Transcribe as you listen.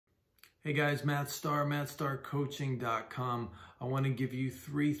Hey guys, Matt Starr, MattStarCoaching.com. I want to give you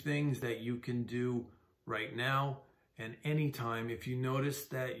 3 things that you can do right now and anytime if you notice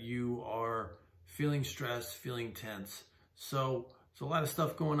that you are feeling stressed, feeling tense. So there's a lot of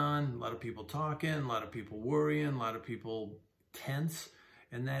stuff going on, a lot of people talking, a lot of people worrying, a lot of people tense,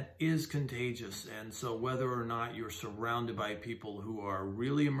 and that is contagious. And so whether or not you're surrounded by people who are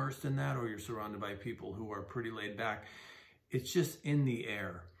really immersed in that or you're surrounded by people who are pretty laid back, it's just in the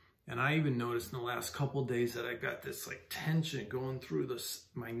air. And I even noticed in the last couple of days that I got this like tension going through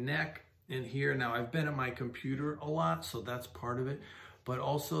my neck and here. Now I've been at my computer a lot, so that's part of it. But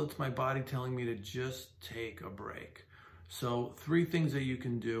also it's my body telling me to just take a break. So 3 things that you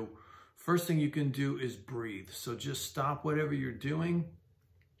can do. First thing you can do is breathe. So just stop whatever you're doing.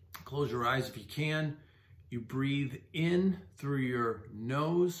 Close your eyes if you can. You breathe in through your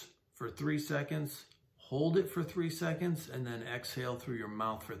nose for 3 seconds. Hold it for 3 seconds and then exhale through your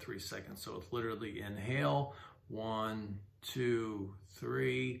mouth for 3 seconds. So it's literally inhale, 1, 2,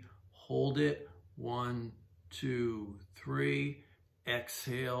 3, hold it, 1, 2, 3,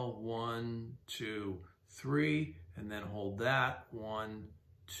 exhale, 1, 2, 3, and then hold that, 1,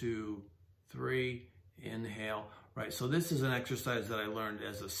 2, 3, inhale, right? So this is an exercise that I learned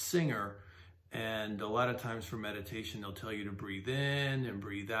as a singer. And a lot of times for meditation, they'll tell you to breathe in and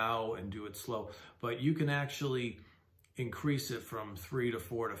breathe out and do it slow. But you can actually increase it from 3 to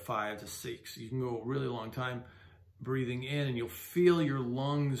 4 to 5 to 6. You can go a really long time breathing in and you'll feel your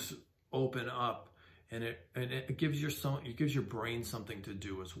lungs open up. And it gives your brain something to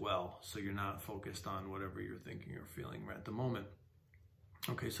do as well. So you're not focused on whatever you're thinking or feeling right at the moment.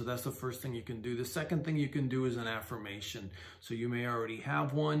 Okay, so that's the first thing you can do. The second thing you can do is an affirmation. So you may already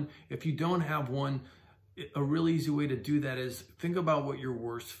have one. If you don't have one, a really easy way to do that is think about what your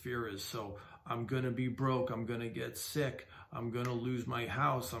worst fear is. So I'm going to be broke. I'm going to get sick. I'm going to lose my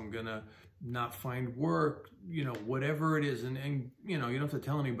house. I'm going to not find work, whatever it is. And you don't have to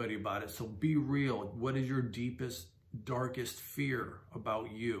tell anybody about it. So be real. What is your deepest, darkest fear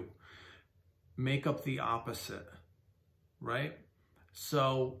about you? Make up the opposite, right?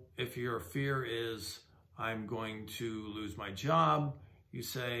 So if your fear is, I'm going to lose my job, you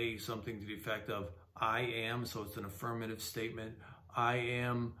say something to the effect of, I am, so it's an affirmative statement, I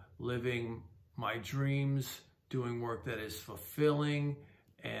am living my dreams, doing work that is fulfilling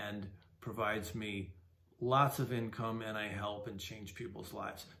and provides me lots of income, and I help and change people's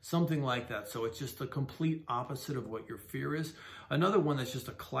lives. Something like that. So it's just the complete opposite of what your fear is. Another one that's just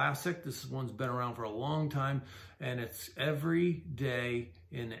a classic, this one's been around for a long time, and it's every day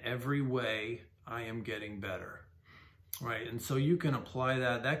in every way I am getting better. Right, and so you can apply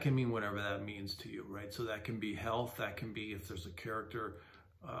that. That can mean whatever that means to you, right? So that can be health, that can be if there's a character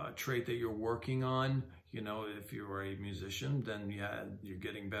trait that you're working on. If you're a musician, then yeah, you're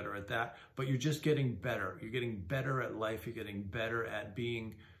getting better at that. But you're just getting better. You're getting better at life. You're getting better at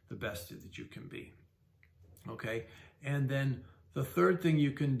being the best that you can be. Okay? And then the third thing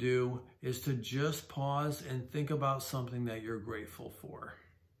you can do is to just pause and think about something that you're grateful for.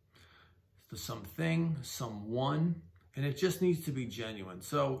 Something, someone, and it just needs to be genuine.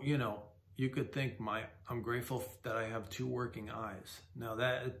 So, you could think I'm grateful that I have 2 working eyes. Now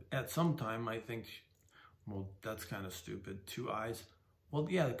that at some time I think, well, that's kind of stupid. 2 eyes? Well,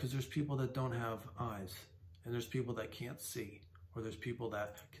 yeah, because there's people that don't have eyes, and there's people that can't see, or there's people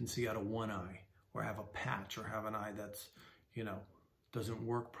that can see out of 1 eye, or have a patch, or have an eye that's, doesn't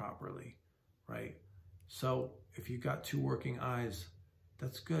work properly, right? So if you got 2 working eyes,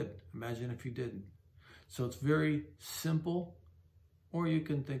 that's good. Imagine if you didn't. So it's very simple. Or you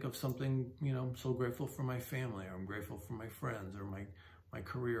can think of something, I'm so grateful for my family, or I'm grateful for my friends, or my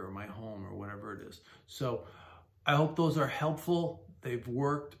career, or my home, or whatever it is. So I hope those are helpful. They've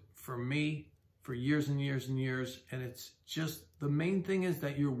worked for me for years and years and years. And it's just, the main thing is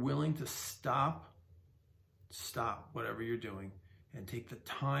that you're willing to stop whatever you're doing and take the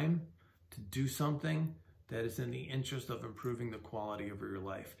time to do something that is in the interest of improving the quality of your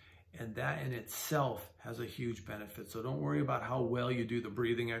life. And that in itself has a huge benefit. So don't worry about how well you do the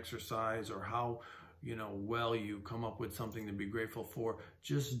breathing exercise or how, well you come up with something to be grateful for.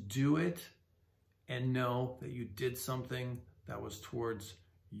 Just do it and know that you did something that was towards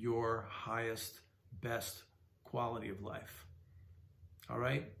your highest, best quality of life. All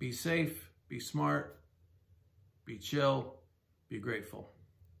right? Be safe, be smart, be chill, be grateful.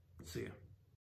 See ya.